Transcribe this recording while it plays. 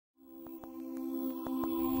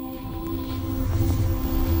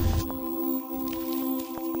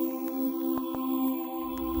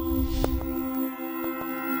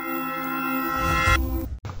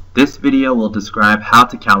This video will describe how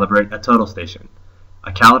to calibrate a TotalStation.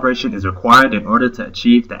 A calibration is required in order to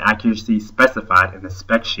achieve the accuracy specified in the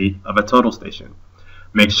spec sheet of a TotalStation.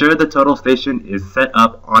 Make sure the TotalStation is set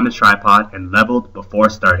up on a tripod and leveled before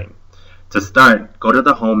starting. To start, go to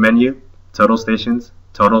the Home menu, TotalStations,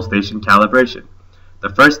 TotalStation Calibration. The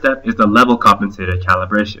first step is the level compensated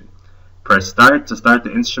calibration. Press Start to start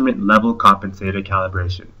the instrument level compensated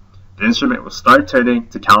calibration. The instrument will start turning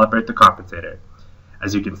to calibrate the compensator.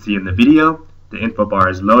 As you can see in the video, the info bar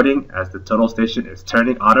is loading as the TotalStation is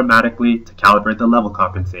turning automatically to calibrate the level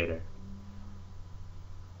compensator.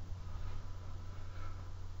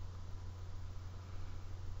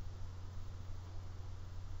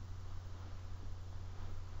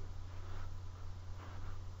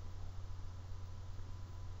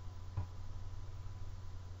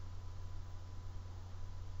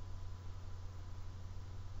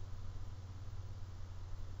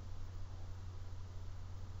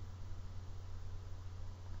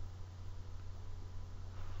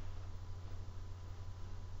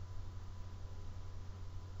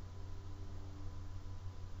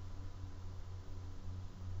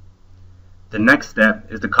 The next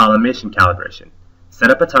step is the Collimation Calibration.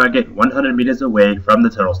 Set up a target 100 meters away from the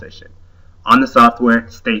TotalStation. On the software,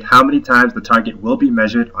 state how many times the target will be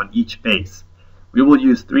measured on each face. We will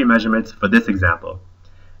use 3 measurements for this example.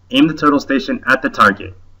 Aim the TotalStation at the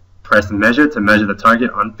target. Press Measure to measure the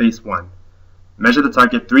target on face 1. Measure the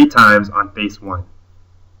target 3 times on face 1.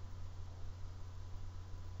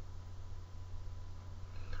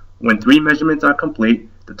 When 3 measurements are complete,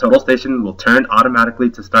 the TotalStation will turn automatically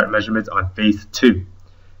to start measurements on face 2.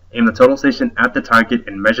 Aim the TotalStation at the target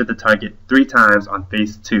and measure the target 3 times on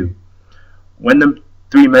face 2. When the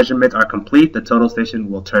 3 measurements are complete, the TotalStation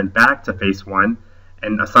will turn back to face 1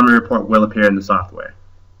 and a summary report will appear in the software.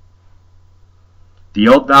 The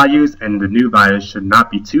old values and the new values should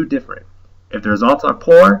not be too different. If the results are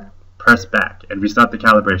poor, press back and restart the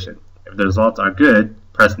calibration. If the results are good,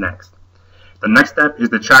 press next. The next step is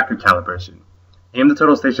the tracker calibration. Aim the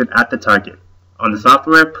TotalStation at the target. On the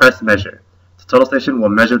software, press Measure. The TotalStation will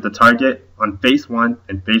measure the target on face 1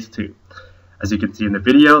 and face 2. As you can see in the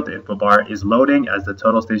video, the info bar is loading as the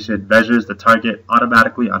TotalStation measures the target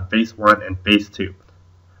automatically on face 1 and face 2.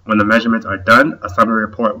 When the measurements are done, a summary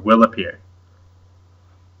report will appear.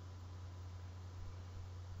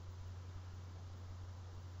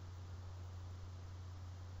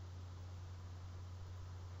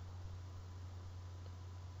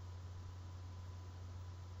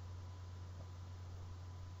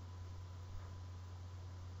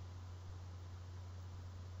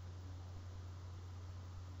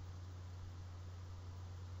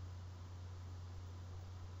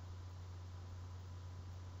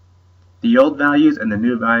 The old values and the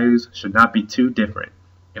new values should not be too different.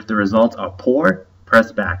 If the results are poor,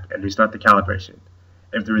 press back and restart the calibration.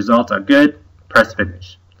 If the results are good, press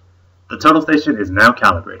Finish. The TotalStation is now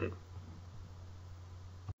calibrated.